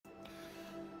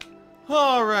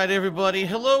Alright, everybody.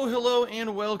 Hello,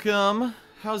 and welcome.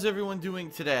 How's everyone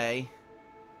doing today?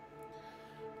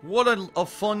 What a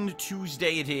fun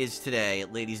Tuesday it is today,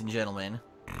 ladies and gentlemen.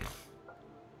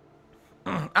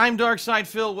 I'm Darkside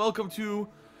Phil. Welcome to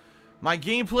my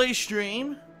gameplay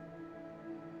stream.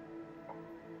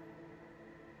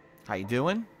 How you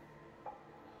doing?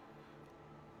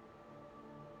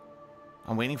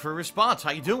 I'm waiting for a response.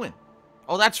 How you doing?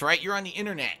 Oh, that's right. You're on the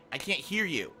internet. I can't hear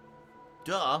you.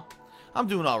 Duh. I'm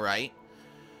doing alright.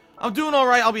 I'm doing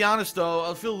alright, I'll be honest,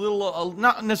 though. I feel a little,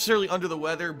 not necessarily under the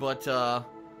weather, but, kind of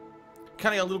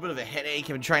got a little bit of a headache.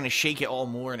 I've been trying to shake it all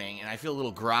morning, and I feel a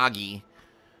little groggy.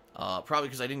 Probably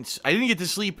because I didn't get to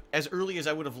sleep as early as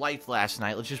I would have liked last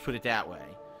night. Let's just put it that way.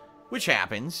 Which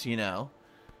happens, you know.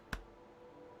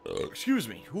 Excuse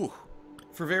me. Whew.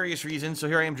 For various reasons. So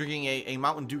here I am drinking a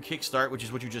Mountain Dew Kickstart, which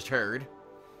is what you just heard.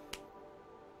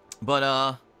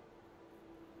 But,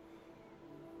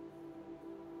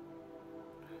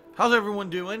 how's everyone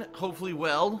doing? Hopefully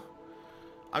well.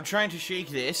 I'm trying to shake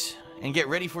this and get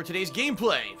ready for today's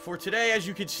gameplay. For today, as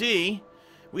you can see,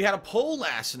 we had a poll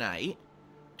last night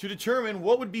to determine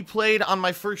what would be played on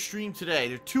my first stream today.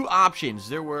 There are two options.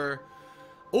 There were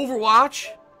Overwatch,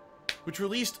 which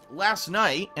released last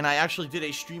night, and I actually did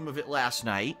a stream of it last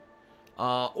night,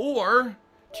 or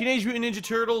Teenage Mutant Ninja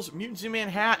Turtles Mutants in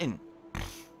Manhattan.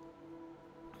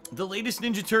 The latest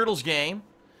Ninja Turtles game.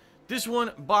 This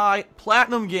one by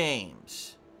Platinum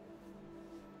Games.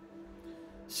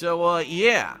 So,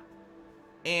 yeah.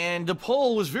 And the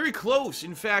poll was very close.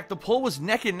 In fact, the poll was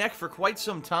neck and neck for quite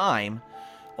some time.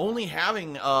 Only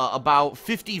having about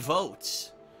 50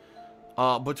 votes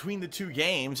between the two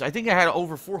games. I think I had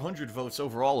over 400 votes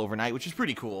overall overnight, which is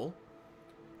pretty cool.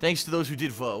 Thanks to those who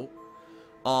did vote.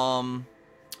 But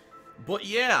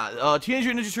yeah, Teenage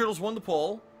Mutant Ninja Turtles won the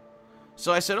poll.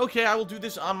 So I said, okay, I will do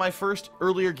this on my first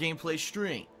earlier gameplay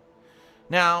stream.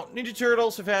 Now, Ninja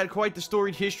Turtles have had quite the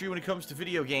storied history when it comes to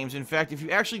video games. In fact, if you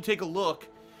actually take a look,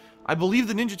 I believe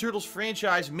the Ninja Turtles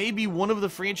franchise may be one of the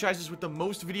franchises with the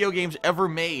most video games ever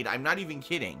made. I'm not even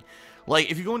kidding. Like,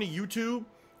 if you go into YouTube,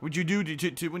 what you do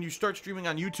to when you start streaming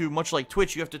on YouTube, much like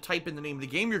Twitch, you have to type in the name of the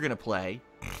game you're going to play.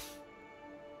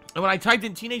 And when I typed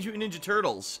in Teenage Mutant Ninja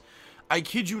Turtles, I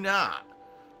kid you not,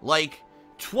 like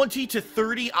 20 to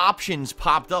 30 options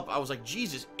popped up. I was like,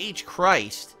 Jesus H.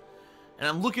 Christ. And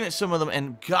I'm looking at some of them,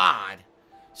 and God,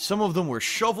 some of them were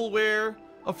shovelware.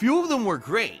 A few of them were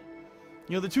great.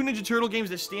 You know, the two Ninja Turtle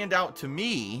games that stand out to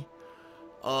me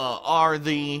are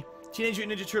the Teenage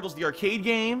Mutant Ninja Turtles, the arcade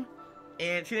game,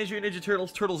 and Teenage Mutant Ninja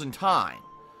Turtles, Turtles in Time.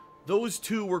 Those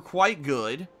two were quite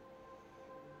good.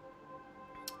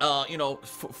 You know,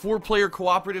 four-player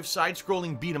cooperative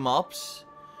side-scrolling beat-em-ups.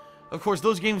 Of course,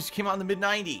 those games came out in the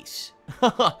mid-90s.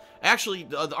 Actually,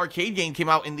 the arcade game came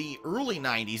out in the early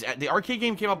 90s. The arcade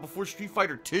game came out before Street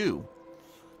Fighter 2.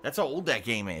 That's how old that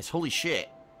game is. Holy shit.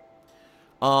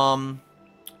 And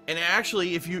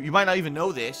actually, if you might not even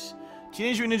know this,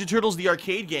 Teenage Mutant Ninja Turtles, the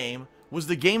arcade game, was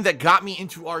the game that got me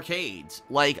into arcades.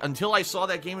 Like, until I saw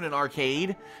that game in an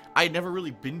arcade, I had never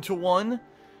really been to one,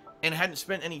 and hadn't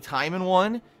spent any time in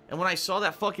one. And when I saw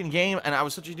that fucking game, and I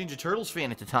was such a Ninja Turtles fan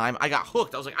at the time, I got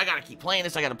hooked. I was like, I gotta keep playing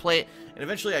this, I gotta play it. And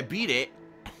eventually I beat it.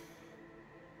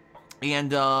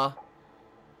 And,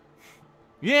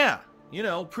 yeah, you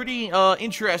know, pretty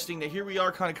interesting that here we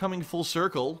are kind of coming full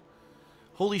circle.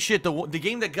 Holy shit, the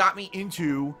game that got me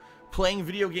into playing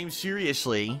video games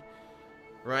seriously,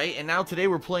 right? And now today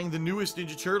we're playing the newest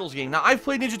Ninja Turtles game. Now, I've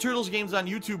played Ninja Turtles games on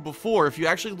YouTube before. If you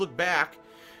actually look back,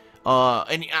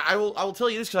 and I will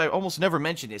tell you this because I almost never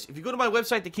mention this. If you go to my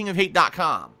website,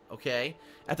 thekingofhate.com, okay?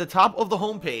 At the top of the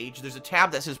homepage, there's a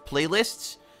tab that says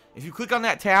Playlists. If you click on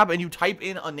that tab and you type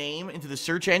in a name into the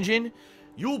search engine,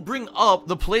 you'll bring up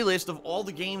the playlist of all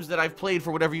the games that I've played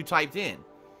for whatever you typed in.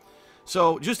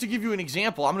 So, just to give you an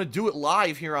example, I'm going to do it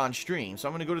live here on stream. So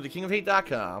I'm going to go to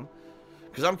thekingofhate.com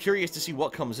because I'm curious to see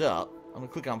what comes up. I'm going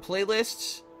to click on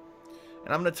Playlists,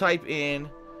 and I'm going to type in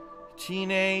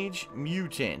Teenage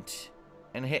Mutant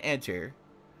and hit enter.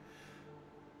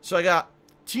 So I got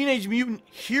Teenage Mutant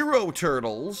Hero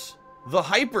Turtles, the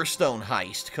Hyperstone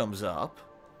Heist comes up.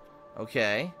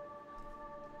 Okay.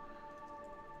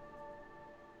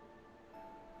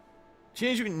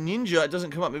 Teenage Mutant Ninja, it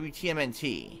doesn't come up, maybe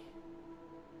TMNT.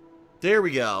 There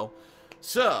we go.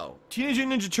 So, Teenage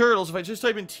Mutant Ninja Turtles, if I just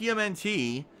type in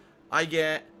TMNT, I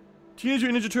get Teenage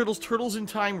Mutant Ninja Turtles, Turtles in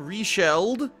Time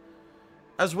Reshelled,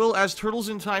 as well as Turtles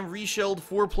in Time Reshelled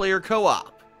 4-player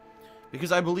co-op.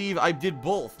 Because I believe I did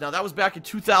both. Now, that was back in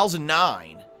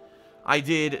 2009. I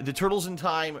did the Turtles in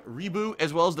Time reboot,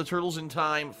 as well as the Turtles in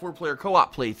Time 4-player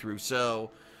co-op playthrough.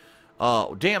 So,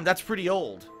 damn, that's pretty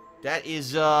old. That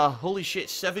is, holy shit,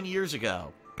 7 years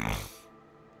ago.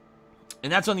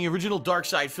 And that's on the original Dark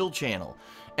Side Phil channel.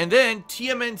 And then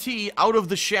TMNT Out of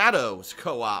the Shadows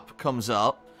co-op comes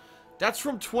up. That's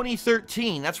from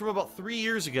 2013. That's from about 3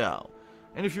 years ago.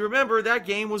 And if you remember, that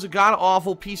game was a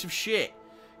god-awful piece of shit.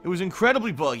 It was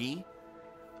incredibly buggy.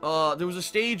 There was a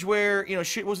stage where, you know,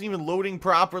 shit wasn't even loading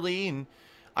properly, and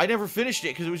I never finished it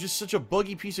because it was just such a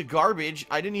buggy piece of garbage.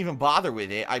 I didn't even bother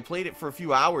with it. I played it for a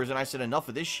few hours, and I said, enough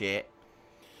of this shit.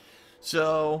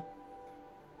 So,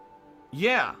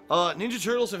 yeah. Ninja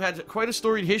Turtles have had quite a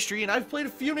storied history, and I've played a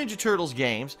few Ninja Turtles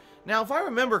games. Now, if I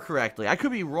remember correctly, I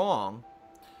could be wrong.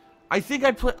 I think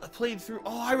I played through...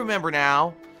 Oh, I remember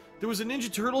now. There was a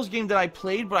Ninja Turtles game that I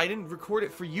played, but I didn't record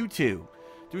it for YouTube.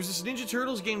 There was this Ninja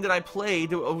Turtles game that I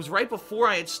played. It was right before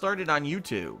I had started on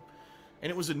YouTube. And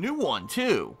it was a new one,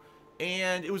 too.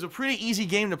 And it was a pretty easy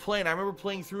game to play, and I remember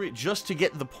playing through it just to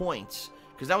get the points.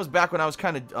 Because that was back when I was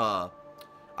kind of...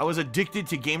 I was addicted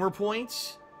to gamer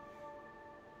points.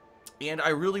 And I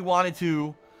really wanted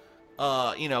to,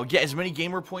 you know, get as many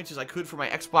gamer points as I could for my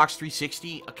Xbox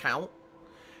 360 account.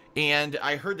 And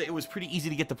I heard that it was pretty easy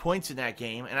to get the points in that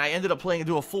game. And I ended up playing and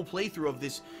do a full playthrough of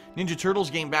this Ninja Turtles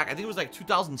game back. I think it was like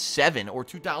 2007 or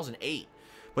 2008.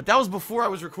 But that was before I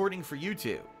was recording for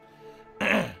YouTube.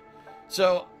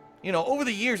 So, you know, over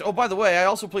the years... Oh, by the way, I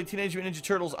also played Teenage Mutant Ninja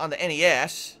Turtles on the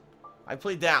NES. I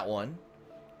played that one.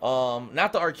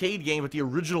 Not the arcade game, but the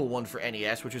original one for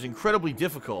NES, which was incredibly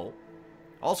difficult.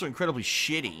 Also incredibly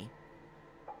shitty.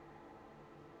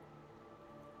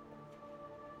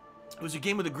 It was a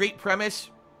game with a great premise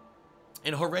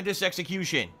and horrendous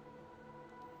execution.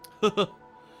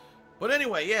 But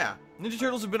anyway, yeah. Ninja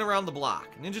Turtles have been around the block.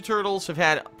 Ninja Turtles have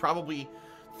had probably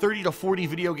 30 to 40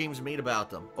 video games made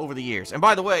about them over the years. And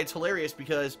by the way, it's hilarious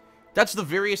because that's the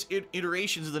various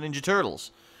iterations of the Ninja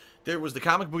Turtles. There was the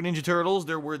comic book Ninja Turtles.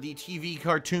 There were the TV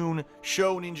cartoon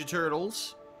show Ninja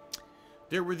Turtles.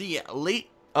 There were the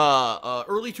early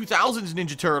 2000s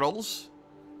Ninja Turtles,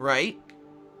 right?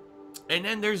 And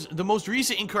then there's the most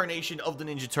recent incarnation of the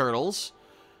Ninja Turtles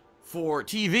for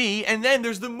TV. And then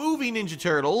there's the movie Ninja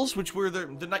Turtles, which were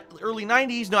the early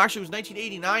 90s. No, actually, it was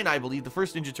 1989, I believe, the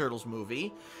first Ninja Turtles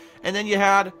movie. And then you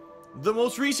had the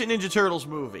most recent Ninja Turtles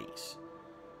movies.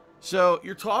 So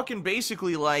you're talking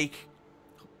basically like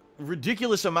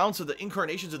ridiculous amounts of the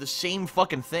incarnations of the same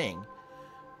fucking thing.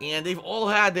 And they've all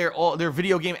had their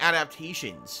video game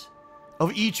adaptations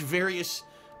of each various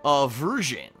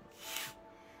version.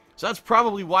 So that's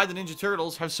probably why the Ninja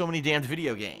Turtles have so many damned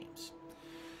video games.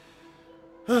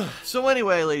 So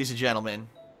anyway, ladies and gentlemen,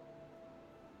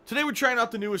 today we're trying out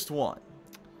the newest one.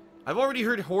 I've already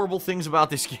heard horrible things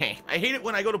about this game. I hate it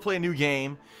when I go to play a new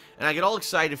game, and I get all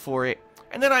excited for it,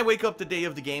 and then I wake up the day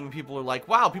of the game, and people are like,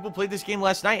 wow, people played this game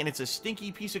last night, and it's a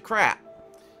stinky piece of crap.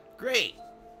 Great.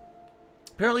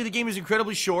 Apparently the game is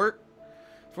incredibly short.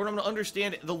 For what I'm going to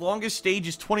understand, the longest stage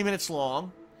is 20 minutes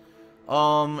long.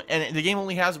 And the game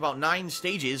only has about 9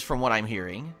 stages from what I'm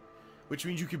hearing. Which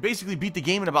means you could basically beat the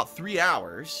game in about 3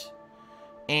 hours.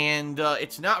 And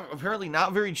it's apparently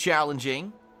not very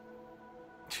challenging.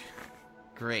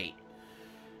 Great.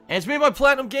 And it's made by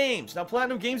Platinum Games. Now,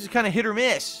 Platinum Games is kind of hit or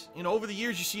miss. You know, over the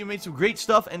years, you see them made some great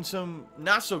stuff and some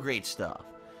not so great stuff.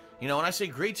 You know, when I say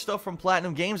great stuff from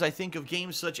Platinum Games, I think of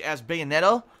games such as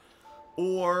Bayonetta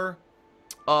or,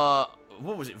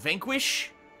 what was it,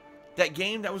 Vanquish? That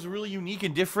game that was really unique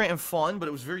and different and fun, but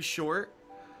it was very short.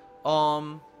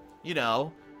 You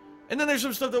know. And then there's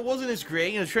some stuff that wasn't as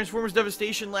great. You know, Transformers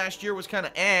Devastation last year was kind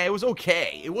of It was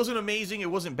okay. It wasn't amazing.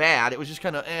 It wasn't bad. It was just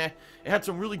kind of It had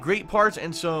some really great parts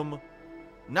and some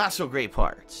not so great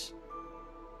parts.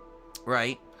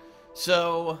 Right?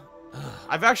 So...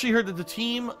 I've actually heard that the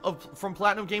team from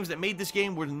Platinum Games that made this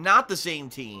game were not the same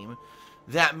team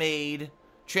that made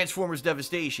Transformers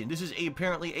Devastation. This is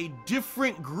apparently a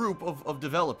different group of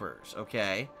developers,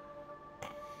 okay?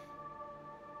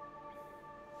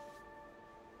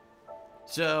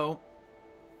 So,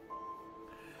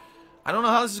 I don't know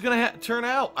how this is going to turn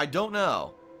out. I don't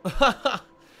know.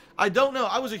 I don't know.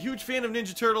 I was a huge fan of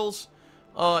Ninja Turtles,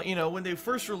 you know, when they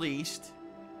first released.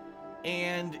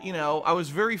 And, you know, I was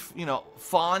very, you know,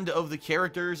 fond of the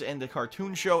characters and the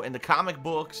cartoon show and the comic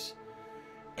books.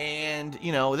 And,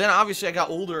 you know, then obviously I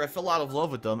got older. I fell out of love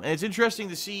with them. And it's interesting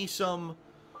to see some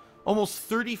almost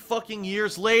 30 fucking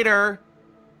years later,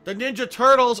 the Ninja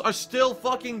Turtles are still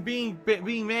fucking being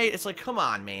made. It's like, come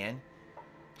on, man.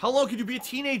 How long could you be a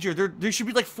teenager? They should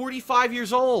be like 45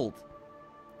 years old.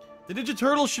 The Ninja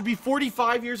Turtles should be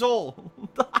 45 years old.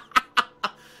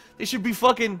 They should be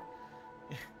fucking...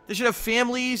 They should have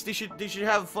families. They should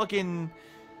have fucking...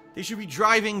 They should be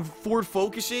driving Ford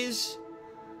Focuses.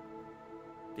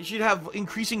 They should have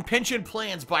increasing pension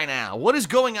plans by now. What is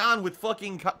going on with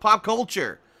fucking pop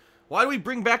culture? Why do we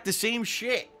bring back the same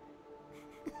shit?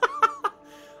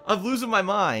 I'm losing my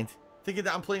mind thinking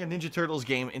that I'm playing a Ninja Turtles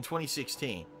game in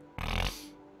 2016.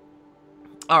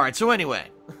 Alright, so anyway.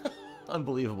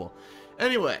 Unbelievable.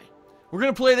 Anyway, we're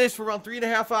going to play this for around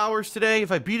 3.5 hours today.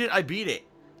 If I beat it, I beat it.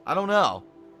 I don't know.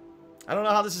 I don't know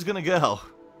how this is going to go.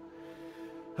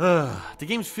 The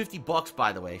game's $50,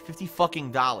 by the way. $50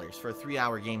 fucking dollars for a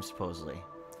 3-hour game, supposedly.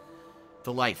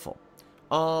 Delightful.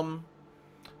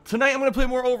 Tonight I'm going to play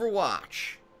more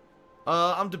Overwatch.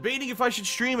 I'm debating if I should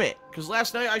stream it, because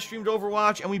last night I streamed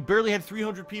Overwatch, and we barely had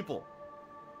 300 people.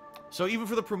 So even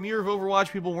for the premiere of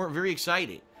Overwatch, people weren't very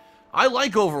excited. I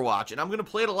like Overwatch, and I'm going to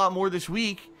play it a lot more this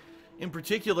week. In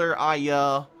particular,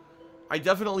 I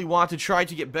definitely want to try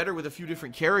to get better with a few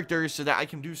different characters so that I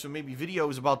can do some maybe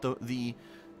videos about the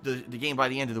game by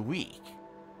the end of the week.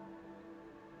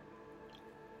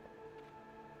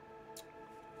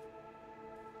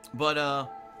 But,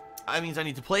 that means I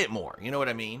need to play it more, you know what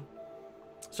I mean?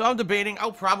 So I'm debating,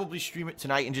 I'll probably stream it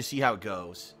tonight and just see how it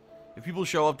goes. If people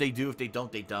show up, they do. If they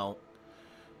don't, they don't.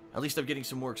 At least I'm getting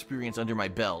some more experience under my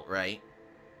belt, right?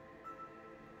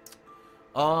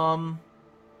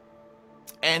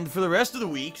 And for the rest of the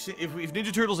week, if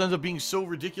Ninja Turtles ends up being so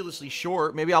ridiculously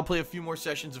short, maybe I'll play a few more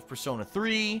sessions of Persona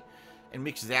 3 and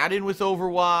mix that in with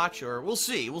Overwatch, or we'll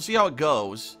see. We'll see how it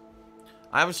goes.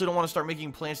 I obviously don't want to start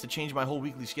making plans to change my whole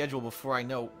weekly schedule before I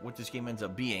know what this game ends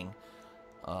up being.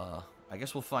 I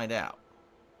guess we'll find out.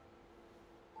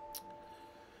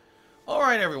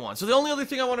 Alright, everyone. So the only other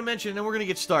thing I want to mention, and then we're going to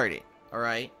get started.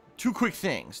 Alright? 2 quick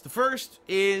things. The first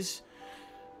is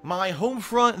my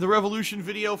Homefront The Revolution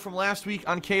video from last week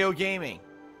on KO Gaming.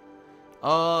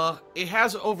 It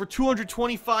has over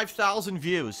 225,000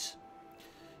 views.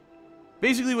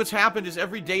 Basically what's happened is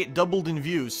every day it doubled in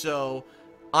views. So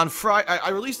on Friday,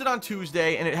 I released it on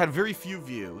Tuesday and it had very few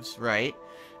views, right?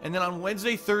 And then on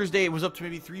Wednesday, Thursday, it was up to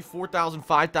maybe 3,000, 4,000,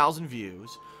 5,000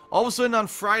 views. All of a sudden on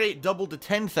Friday, it doubled to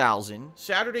 10,000.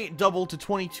 Saturday, it doubled to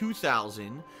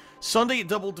 22,000. Sunday, it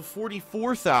doubled to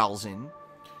 44,000.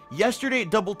 Yesterday,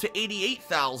 it doubled to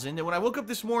 88,000. And when I woke up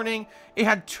this morning, it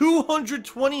had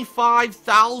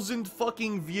 225,000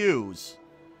 fucking views.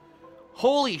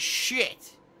 Holy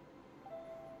shit.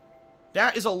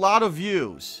 That is a lot of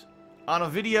views on a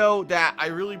video that I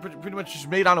really pretty much just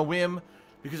made on a whim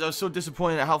because I was so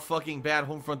disappointed at how fucking bad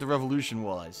Homefront The Revolution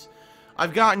was.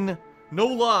 I've gotten, no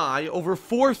lie, over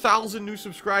 4,000 new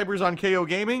subscribers on KO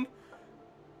Gaming.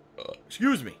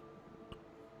 Excuse me.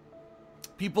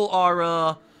 People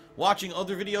are watching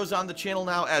other videos on the channel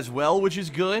now as well, which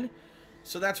is good.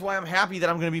 So that's why I'm happy that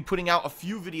I'm going to be putting out a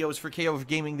few videos for KO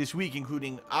Gaming this week,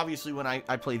 including, obviously, when I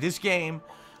play this game,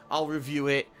 I'll review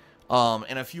it,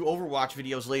 and a few Overwatch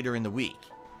videos later in the week.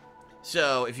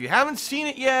 So, if you haven't seen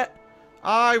it yet,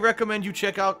 I recommend you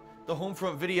check out the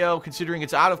Homefront video, considering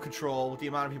it's out of control with the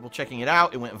amount of people checking it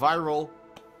out. It went viral.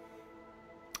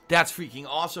 That's freaking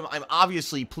awesome. I'm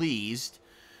obviously pleased,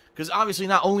 because obviously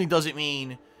not only does it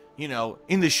mean, you know,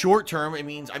 in the short term, it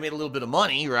means I made a little bit of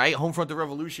money, right? Homefront The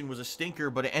Revolution was a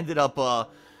stinker, but it ended up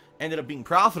being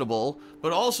profitable.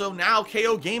 But also, now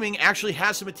KO Gaming actually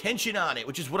has some attention on it,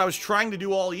 which is what I was trying to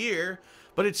do all year.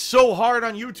 But it's so hard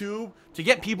on YouTube to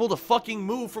get people to fucking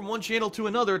move from one channel to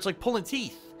another. It's like pulling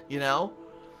teeth, you know?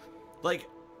 Like,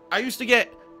 I used to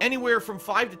get anywhere from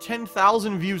 5,000 to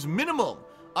 10,000 views minimum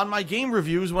on my game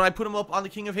reviews when I put them up on the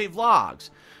King of Hate vlogs.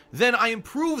 Then I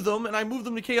improved them and I moved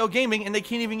them to KO Gaming and they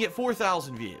can't even get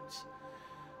 4,000 views.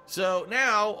 So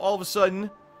now, all of a sudden,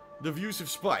 the views have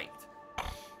spiked.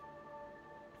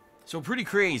 So pretty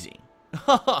crazy.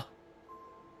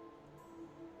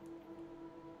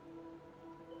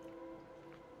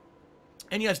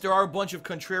 And yes, there are a bunch of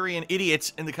contrarian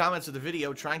idiots in the comments of the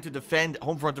video trying to defend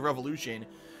Homefront The Revolution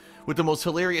with the most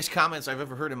hilarious comments I've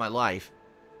ever heard in my life.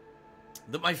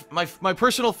 My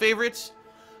personal favorites,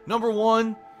 number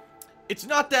one, it's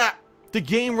not that the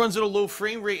game runs at a low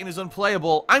frame rate and is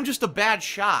unplayable. I'm just a bad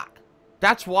shot.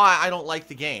 That's why I don't like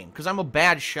the game, because I'm a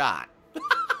bad shot.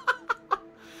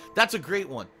 That's a great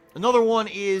one. Another one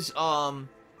is,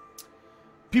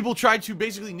 people try to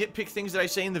basically nitpick things that I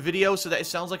say in the video so that it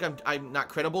sounds like I'm not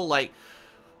credible. Like,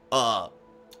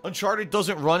 Uncharted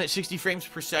doesn't run at 60 frames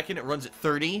per second. It runs at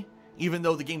 30, even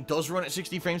though the game does run at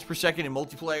 60 frames per second in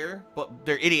multiplayer. But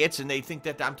they're idiots, and they think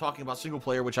that I'm talking about single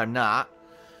player, which I'm not.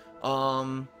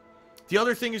 The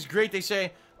other thing is great. They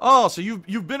say, oh, so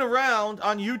you've been around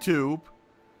on YouTube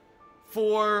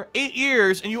for 8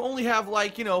 years, and you only have,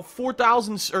 like, you know,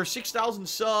 4,000 or 6,000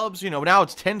 subs. You know, now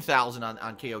it's 10,000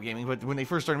 on KO Gaming, but when they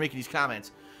first started making these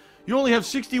comments, you only have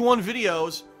 61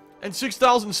 videos And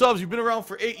 6,000 subs. You've been around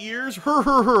for 8 years?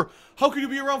 Her. How could you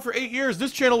be around for 8 years?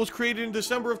 This channel was created in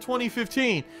December of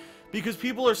 2015. Because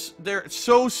people they're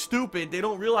so stupid, they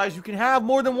don't realize you can have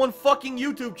more than one fucking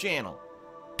YouTube channel.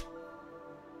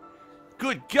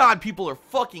 Good God, people are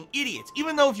fucking idiots.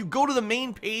 Even though if you go to the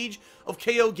main page of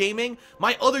KO Gaming,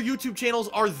 my other YouTube channels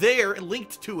are there and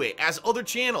linked to it as other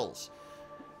channels.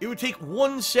 It would take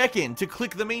 1 second to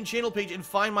click the main channel page and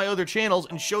find my other channels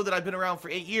and show that I've been around for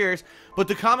 8 years, but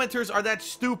the commenters are that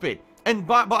stupid. And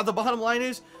the bottom line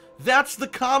is, that's the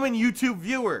common YouTube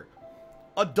viewer.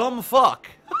 A dumb fuck.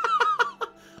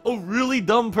 A really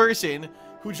dumb person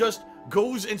who just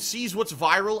goes and sees what's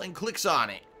viral and clicks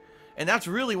on it. And that's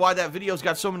really why that video's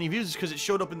got so many views, is because it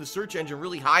showed up in the search engine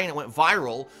really high and it went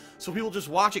viral. So people just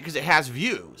watch it because it has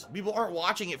views. People aren't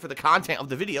watching it for the content of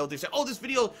the video. They say, oh, this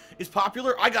video is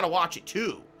popular, I gotta watch it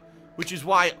too. Which is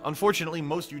why, unfortunately,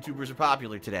 most YouTubers are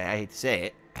popular today. I hate to say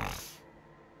it.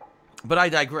 But I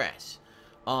digress.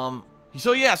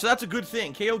 So yeah, so that's a good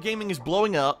thing. KO Gaming is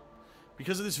blowing up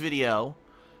because of this video.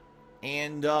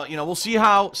 And, you know, we'll see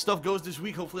how stuff goes this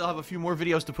week. Hopefully I'll have a few more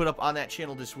videos to put up on that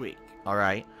channel this week.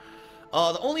 Alright?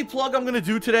 The only plug I'm going to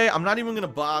do today, I'm not even going to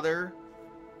bother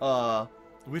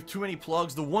with too many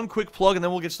plugs. The one quick plug, and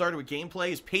then we'll get started with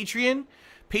gameplay, is Patreon.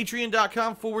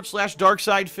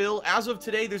 Patreon.com/DarksidePhil. As of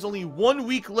today, there's only 1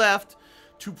 week left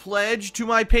to pledge to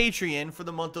my Patreon for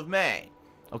the month of May.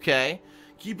 Okay?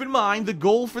 Keep in mind, the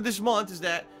goal for this month is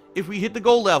that if we hit the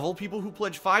goal level, people who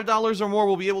pledge $5 or more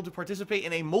will be able to participate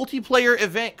in a multiplayer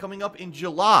event coming up in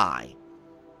July.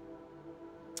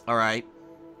 Alright?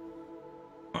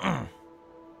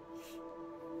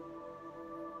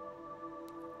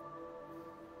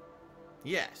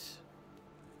 Yes.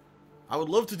 I would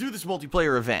love to do this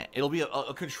multiplayer event. It'll be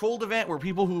a controlled event where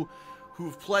people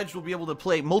who've pledged will be able to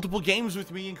play multiple games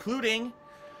with me, including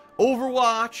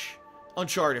Overwatch,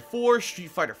 Uncharted 4, Street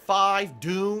Fighter 5,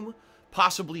 Doom,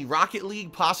 possibly Rocket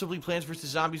League, possibly Plants vs.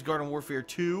 Zombies Garden Warfare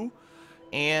 2.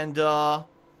 And, you know,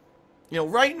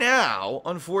 right now,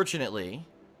 unfortunately,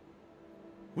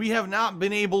 we have not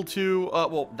been able to,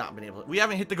 we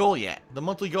haven't hit the goal yet. The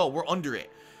monthly goal, we're under it.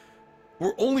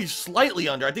 We're only slightly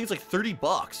under. I think it's like 30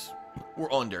 bucks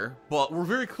we're under, but we're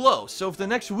very close. So if the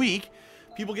next week,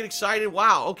 people get excited,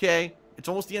 wow, okay, it's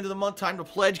almost the end of the month, time to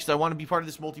pledge because I want to be part of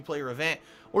this multiplayer event.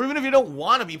 Or even if you don't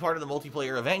want to be part of the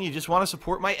multiplayer event, you just want to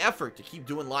support my effort to keep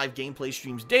doing live gameplay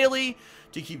streams daily,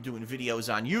 to keep doing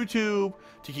videos on YouTube,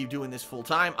 to keep doing this full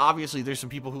time. Obviously, there's some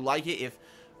people who like it. If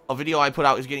a video I put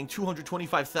out is getting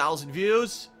 225,000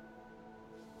 views,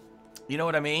 you know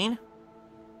what I mean?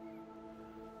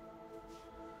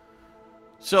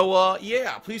 So,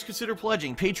 yeah, please consider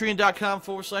pledging.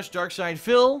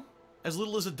 Patreon.com/DarksidePhil. As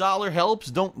little as $1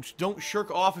 helps. Don't shirk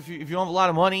off if you don't have a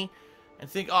lot of money and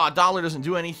think, oh, $1 doesn't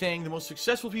do anything. The most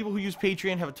successful people who use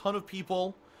Patreon have a ton of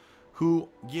people who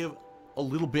give a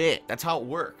little bit. That's how it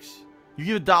works. You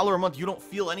give $1 a month, you don't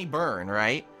feel any burn,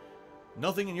 right?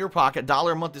 Nothing in your pocket.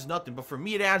 $1 a month is nothing. But for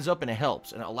me, it adds up and it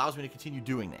helps. And it allows me to continue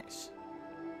doing this.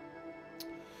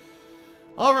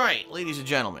 All right, ladies and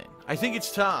gentlemen. I think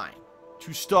it's time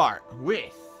to start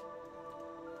with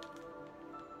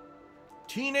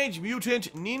Teenage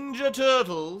Mutant Ninja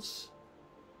Turtles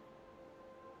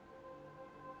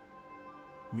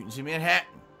Mutants in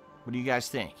Manhattan. What do you guys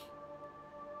think?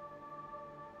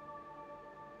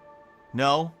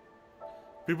 No?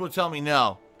 People are telling me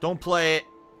no. Don't play it.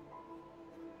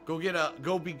 Go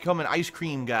become an ice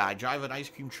cream guy. Drive an ice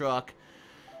cream truck.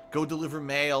 Go deliver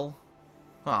mail.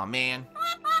 Aw, man.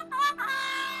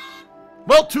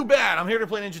 Well, too bad. I'm here to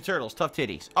play Ninja Turtles. Tough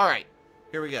titties. Alright,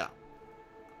 here we go.